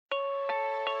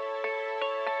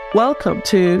Welcome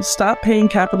to Stop Paying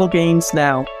Capital Gains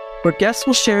Now, where guests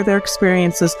will share their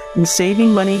experiences in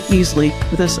saving money easily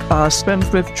with this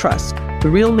Spendthrift Trust. The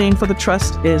real name for the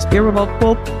trust is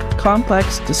Irrevocable,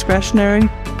 Complex, Discretionary,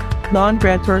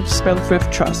 Non-Grantor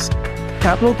Spendthrift Trust.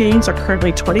 Capital gains are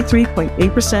currently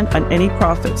 23.8% on any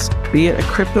profits, be it a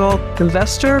crypto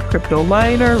investor, crypto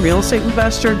miner, real estate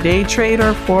investor, day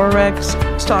trader,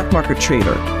 forex, stock market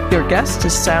trader. Your guest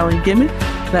is Sally Gimmon,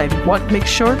 and I want to make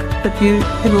sure that you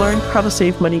can learn how to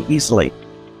save money easily.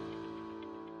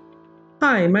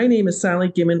 Hi, my name is Sally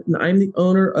Gimmon, and I'm the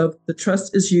owner of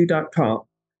theTrustIsYou.com.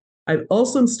 I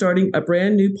also am starting a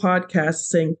brand new podcast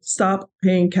saying, Stop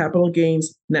Paying Capital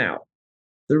Gains Now.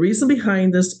 The reason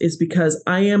behind this is because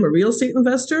I am a real estate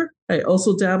investor. I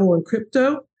also dabble in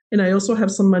crypto, and I also have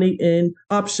some money in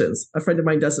options. A friend of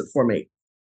mine does it for me.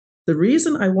 The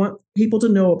reason I want people to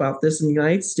know about this in the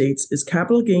United States is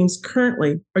capital gains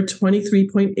currently are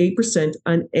 23.8%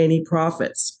 on any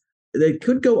profits. They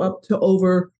could go up to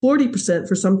over 40%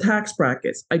 for some tax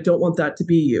brackets. I don't want that to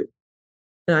be you.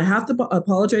 And I have to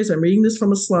apologize. I'm reading this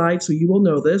from a slide, so you will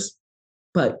know this.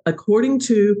 But according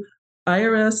to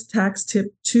IRS Tax Tip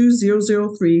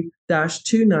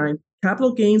 2003-29,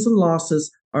 capital gains and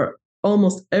losses are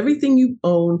almost everything you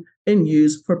own and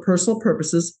use for personal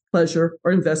purposes, pleasure,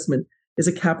 or investment is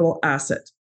a capital asset.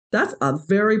 That's a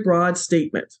very broad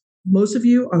statement. Most of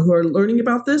you who are learning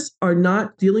about this are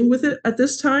not dealing with it at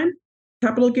this time,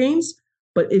 capital gains.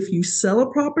 But if you sell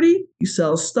a property, you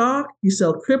sell stock, you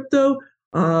sell crypto,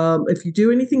 if you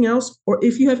do anything else, or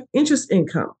if you have interest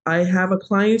income. I have a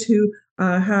client who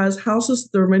has houses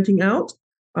they're renting out,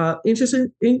 interest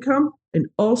income, and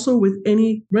also with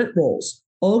any rent rolls,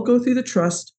 all go through the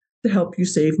trust to help you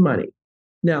save money.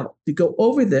 Now, to go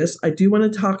over this, I do want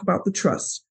to talk about the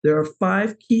trust. There are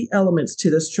 5 key elements to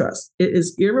this trust. It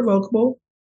is irrevocable,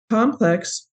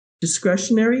 complex,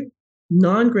 discretionary,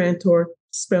 non-grantor,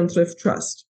 spendthrift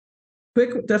trust.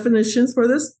 Quick definitions for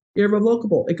this: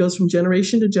 irrevocable. It goes from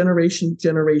generation to generation to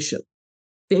generation.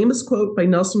 Famous quote by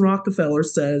Nelson Rockefeller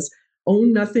says,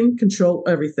 "Own nothing, control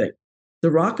everything." The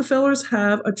Rockefellers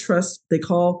have a trust they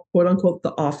call, quote unquote,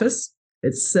 the office.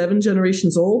 It's 7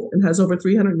 generations old and has over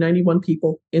 391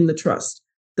 people in the trust.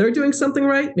 They're doing something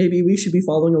right. Maybe we should be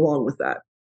following along with that.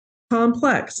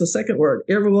 Complex, the second word,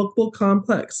 irrevocable,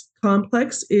 complex.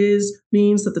 Complex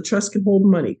means that the trust can hold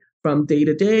money from day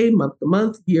to day, month to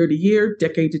month, year to year,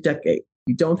 decade to decade.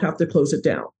 You don't have to close it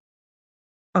down.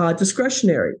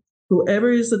 Discretionary.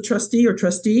 Whoever is the trustee or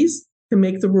trustees can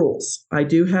make the rules. I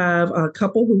do have a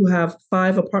couple who have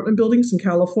 5 apartment buildings in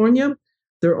California.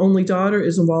 Their only daughter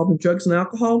is involved in drugs and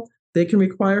alcohol. They can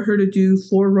require her to do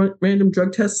 4 random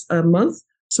drug tests a month,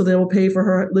 so they will pay for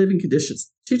her living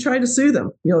conditions. She tried to sue them.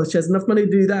 She has enough money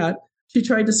to do that. She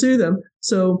tried to sue them,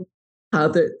 so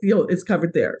it's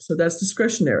covered there. So that's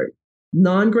discretionary.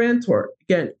 Non-grantor,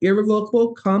 again,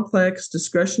 irrevocable, complex,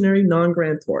 discretionary,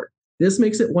 non-grantor. This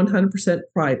makes it 100%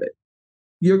 private.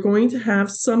 You're going to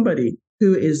have somebody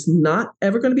who is not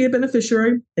ever going to be a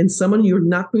beneficiary and someone you're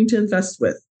not going to invest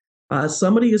with.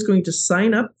 Somebody is going to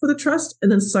sign up for the trust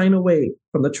and then sign away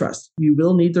from the trust. You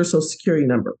will need their social security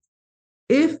number.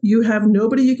 If you have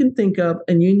nobody you can think of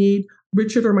and you need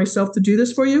Richard or myself to do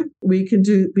this for you, we can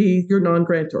be your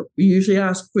non-grantor. We usually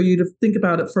ask for you to think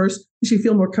about it first because you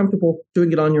feel more comfortable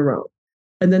doing it on your own.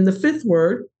 And then the 5th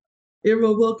word,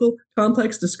 irrevocable,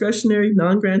 complex, discretionary,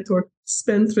 non-grantor,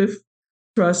 spendthrift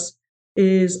trust,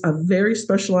 is a very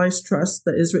specialized trust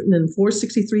that is written in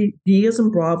 463D as in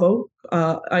Bravo,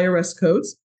 IRS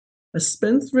codes. A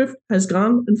spendthrift has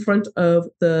gone in front of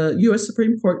the U.S.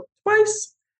 Supreme Court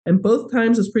twice, and both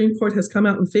times the Supreme Court has come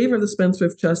out in favor of the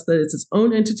spendthrift trust, that it's its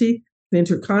own entity, they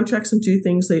enter contracts and do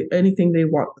anything they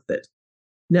want with it.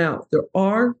 Now, there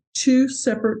are 2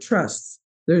 separate trusts.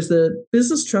 There's the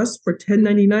business trust for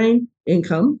 1099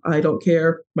 income. I don't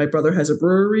care. My brother has a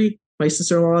brewery. My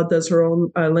sister-in-law does her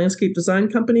own landscape design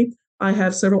company. I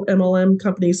have several MLM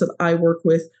companies that I work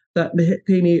with that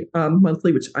pay me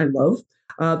monthly, which I love.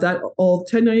 That all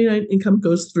 1099 income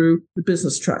goes through the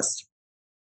business trust.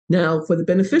 Now, for the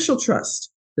beneficial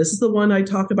trust, this is the one I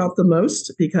talk about the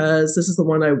most because this is the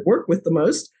one I work with the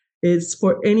most. It's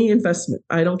for any investment.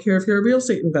 I don't care if you're a real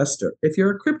estate investor, if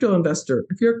you're a crypto investor,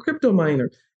 if you're a crypto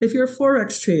miner, if you're a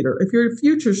forex trader, if you're a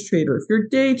futures trader, if you're a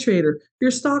day trader, if you're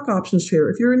a stock options trader,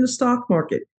 if you're in the stock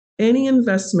market, any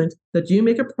investment that you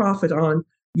make a profit on,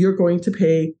 you're going to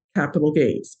pay capital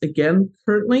gains. Again,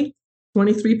 currently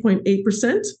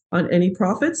 23.8% on any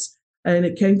profits, and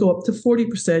it can go up to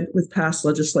 40% with past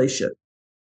legislation.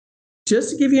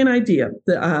 Just to give you an idea,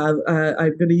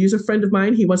 I'm going to use a friend of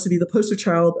mine. He wants to be the poster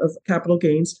child of capital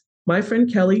gains. My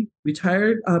friend Kelly,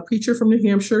 retired preacher from New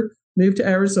Hampshire, moved to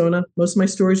Arizona. Most of my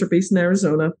stories are based in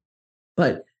Arizona,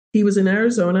 but he was in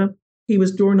Arizona. He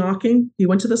was door knocking. He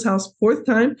went to this house fourth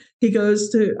time. He goes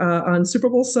to on Super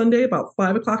Bowl Sunday about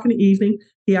 5 o'clock in the evening.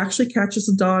 He actually catches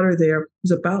a daughter there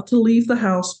who's about to leave the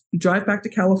house to drive back to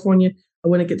California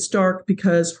when it gets dark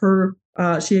because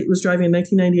she was driving a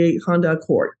 1998 Honda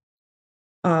Accord.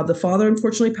 The father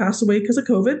unfortunately passed away because of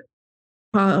COVID.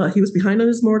 He was behind on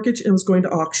his mortgage and was going to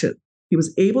auction. He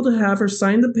was able to have her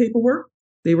sign the paperwork.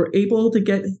 They were able to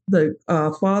get the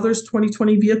father's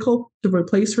 2020 vehicle to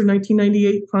replace her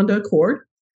 1998 Honda Accord.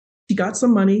 She got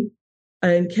some money,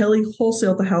 and Kelly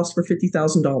wholesaled the house for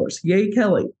 $50,000. Yay,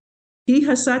 Kelly. He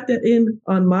has sat in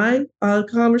on my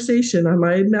conversation on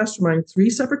my mastermind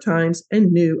 3 separate times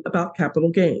and knew about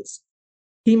capital gains.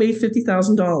 He made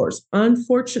 $50,000.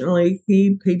 Unfortunately,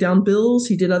 he paid down bills.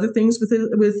 He did other things with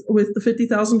the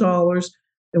 $50,000.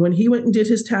 And when he went and did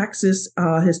his taxes,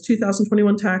 his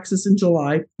 2021 taxes in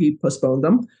July, he postponed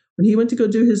them. When he went to go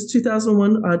do his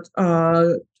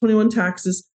 2021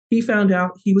 taxes, he found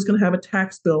out he was going to have a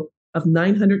tax bill of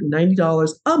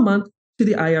 $990 a month to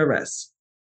the IRS.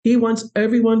 He wants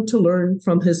everyone to learn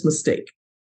from his mistake.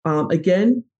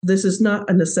 Again, this is not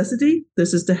a necessity.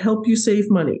 This is to help you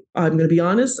save money. I'm going to be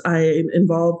honest. I am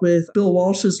involved with Bill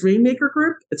Walsh's Rainmaker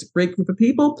Group. It's a great group of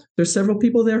people. There's several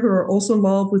people there who are also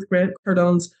involved with Grant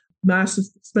Cardone's massive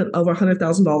spent over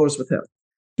 $100,000 with him.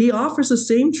 He offers the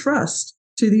same trust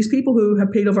to these people who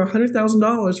have paid over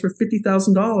 $100,000 for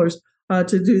 $50,000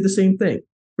 to do the same thing.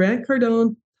 Grant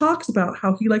Cardone talks about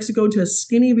how he likes to go into a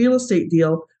skinny real estate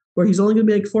deal where he's only going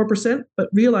to make 4%, but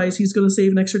realize he's going to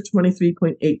save an extra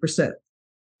 23.8%.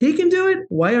 He can do it.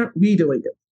 Why aren't we doing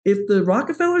it? If the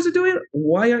Rockefellers are doing it,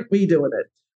 why aren't we doing it?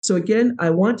 So again, I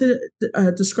want to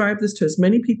describe this to as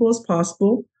many people as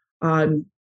possible. I'm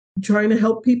trying to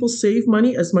help people save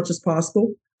money as much as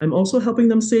possible. I'm also helping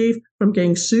them save from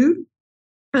getting sued.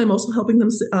 I'm also helping them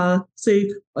save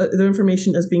their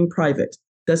information as being private.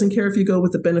 Doesn't care if you go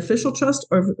with the beneficial trust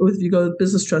or if you go with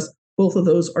business trust, both of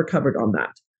those are covered on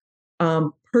that.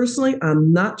 Personally,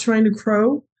 I'm not trying to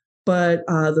crow, but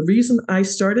the reason I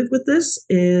started with this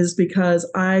is because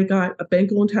I got a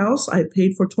bank-owned house. I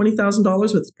paid for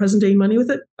 $20,000 with present-day money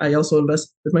with it. I also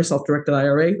invest with my self-directed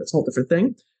IRA. That's a whole different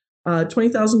thing.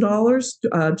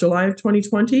 $20,000, July of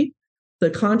 2020. The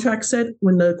contract said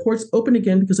when the courts open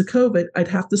again because of COVID, I'd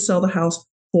have to sell the house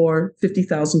for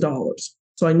 $50,000.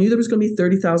 So I knew there was going to be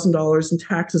 $30,000 in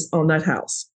taxes on that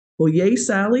house. Well, yay,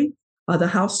 Sally. The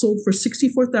house sold for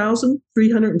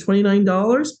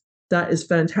 $64,329. That is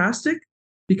fantastic.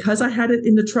 Because I had it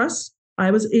in the trust,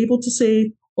 I was able to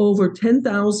save over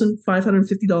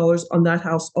 $10,550 on that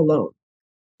house alone.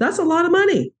 That's a lot of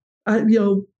money.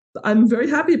 I'm very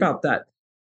happy about that.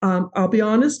 I'll be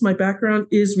honest, my background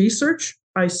is research.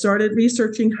 I started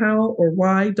researching how or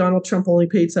why Donald Trump only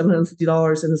paid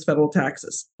 $750 in his federal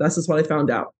taxes. This is what I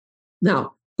found out.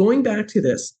 Now, going back to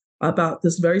this, about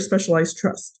this very specialized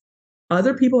trust.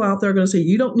 Other people out there are going to say,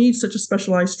 you don't need such a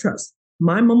specialized trust.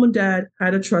 My mom and dad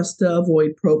had a trust to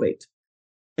avoid probate.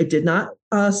 It did not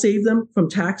save them from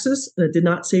taxes, and it did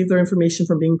not save their information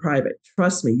from being private.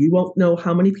 Trust me, you won't know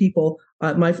how many people,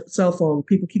 my cell phone,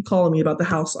 people keep calling me about the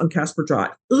house on Casper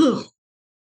Drive. Ugh.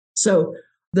 So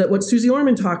what Susie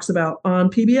Orman talks about on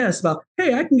PBS about,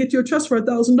 hey, I can get you a trust for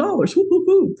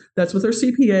 $1,000. That's with her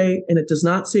CPA, and it does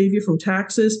not save you from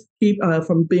taxes,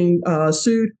 from being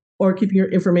sued, or keeping your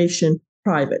information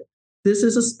private. This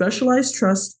is a specialized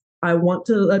trust I want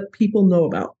to let people know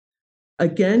about.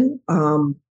 Again,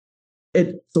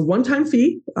 it's a one-time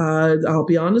fee. I'll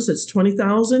be honest, it's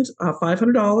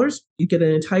 $20,500. You get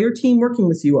an entire team working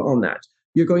with you on that.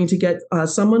 You're going to get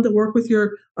someone to work with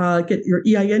get your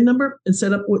EIN number and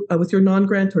set up with your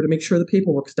non-grantor to make sure the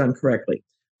paperwork's done correctly.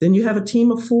 Then you have a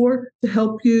team of 4 to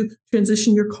help you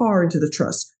transition your car into the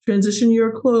trust, transition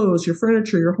your clothes, your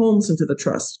furniture, your homes into the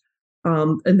trust.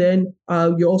 And then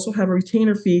you also have a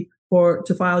retainer fee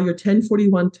to file your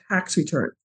 1041 tax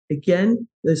return. Again,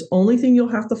 the only thing you'll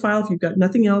have to file if you've got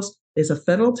nothing else is a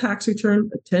federal tax return,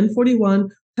 a 1041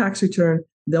 tax return.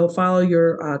 They'll file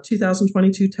your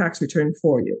 2022 tax return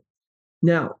for you.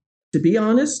 Now, to be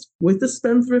honest, with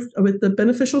the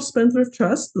beneficial spendthrift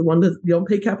trust, the one that you don't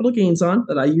pay capital gains on,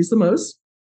 that I use the most,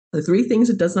 the 3 things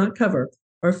it does not cover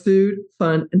are food,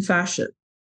 fun, and fashion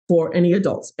for any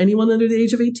adults. Anyone under the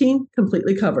age of 18,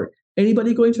 completely covered.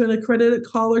 Anybody going to an accredited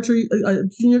college or a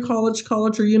junior college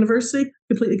or university,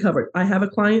 completely covered. I have a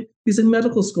client who's in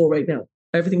medical school right now.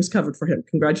 Everything's covered for him.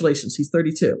 Congratulations. He's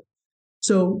 32.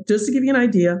 So just to give you an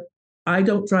idea, I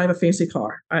don't drive a fancy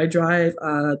car. I drive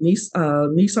a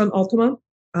Nissan Altima.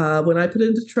 When I put it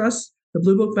into trust, The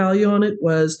Blue Book value on it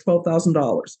was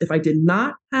 $12,000. If I did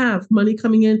not have money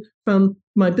coming in from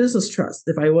my business trust,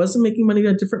 if I wasn't making money in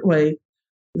a different way,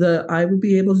 I would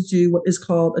be able to do what is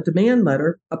called a demand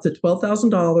letter up to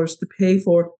 $12,000 to pay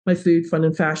for my food, fun,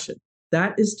 and fashion.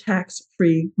 That is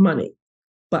tax-free money.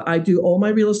 But I do all my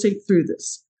real estate through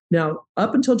this. Now,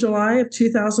 up until July of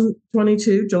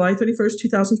 2022, July 31st,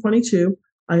 2022,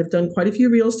 I have done quite a few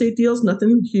real estate deals,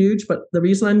 nothing huge, but the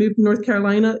reason I moved to North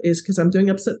Carolina is because I'm doing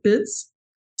upset bids.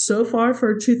 So far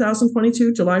for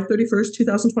 2022, July 31st,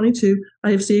 2022,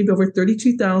 I have saved over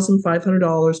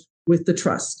 $32,500 with the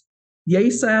trust. Yay,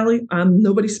 Sally, I'm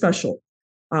nobody special.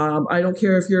 I don't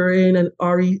care if you're in an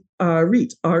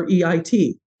REIT,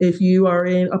 R-E-I-T, if you are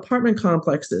in apartment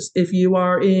complexes, if you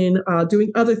are in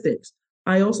doing other things.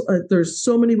 There's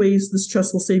so many ways this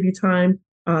trust will save you time,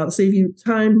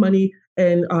 money,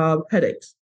 and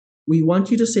headaches. We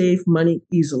want you to save money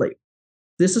easily.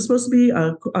 This is supposed to be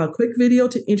a quick video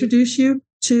to introduce you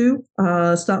to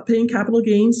Stop Paying Capital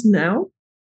Gains Now.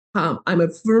 I'm a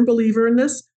firm believer in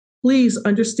this. Please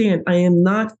understand, I am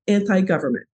not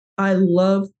anti-government. I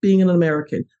love being an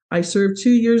American. I served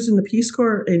 2 years in the Peace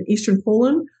Corps in Eastern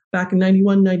Poland back in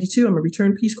 91, 92. I'm a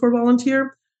returned Peace Corps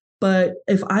volunteer. But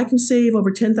if I can save over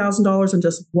 $10,000 in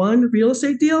just one real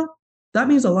estate deal, that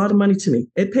means a lot of money to me.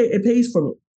 It pays for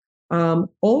me.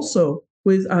 Also,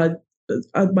 with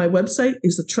my website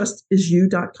is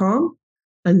thetrustisyou.com.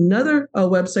 Another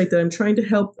website that I'm trying to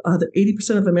help the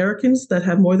 80% of Americans that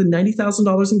have more than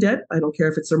 $90,000 in debt. I don't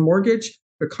care if it's their mortgage,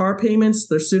 their car payments,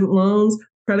 their student loans,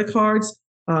 credit cards,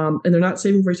 and they're not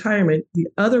saving for retirement. The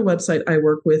other website I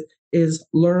work with is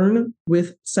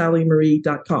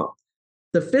learnwithsallymarie.com.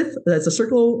 The fifth, that's a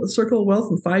circle of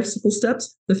wealth in 5 simple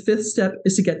steps. The fifth step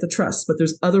is to get the trust, but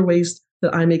there's other ways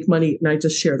that I make money, and I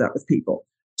just share that with people.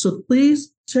 So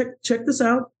please check this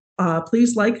out.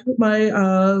 Please like my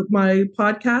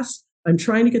podcast. I'm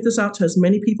trying to get this out to as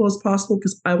many people as possible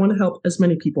because I want to help as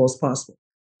many people as possible.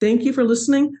 Thank you for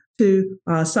listening to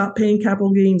Stop Paying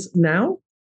Capital Gains Now.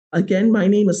 Again, my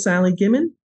name is Sally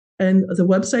Gimmon, and the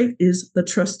website is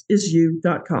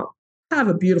thetrustisyou.com. Have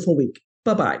a beautiful week.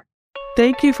 Bye-bye.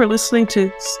 Thank you for listening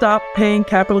to Stop Paying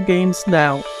Capital Gains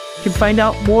Now. You can find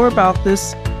out more about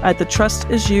this at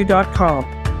thetrustisyou.com.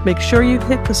 Make sure you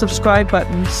hit the subscribe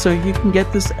button so you can get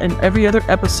this and every other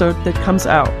episode that comes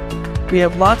out. We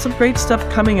have lots of great stuff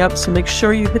coming up, so make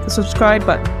sure you hit the subscribe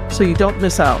button so you don't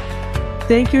miss out.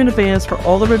 Thank you in advance for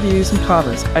all the reviews and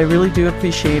comments. I really do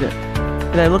appreciate it.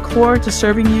 And I look forward to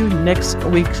serving you next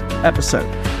week's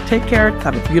episode. Take care.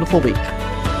 Have a beautiful week.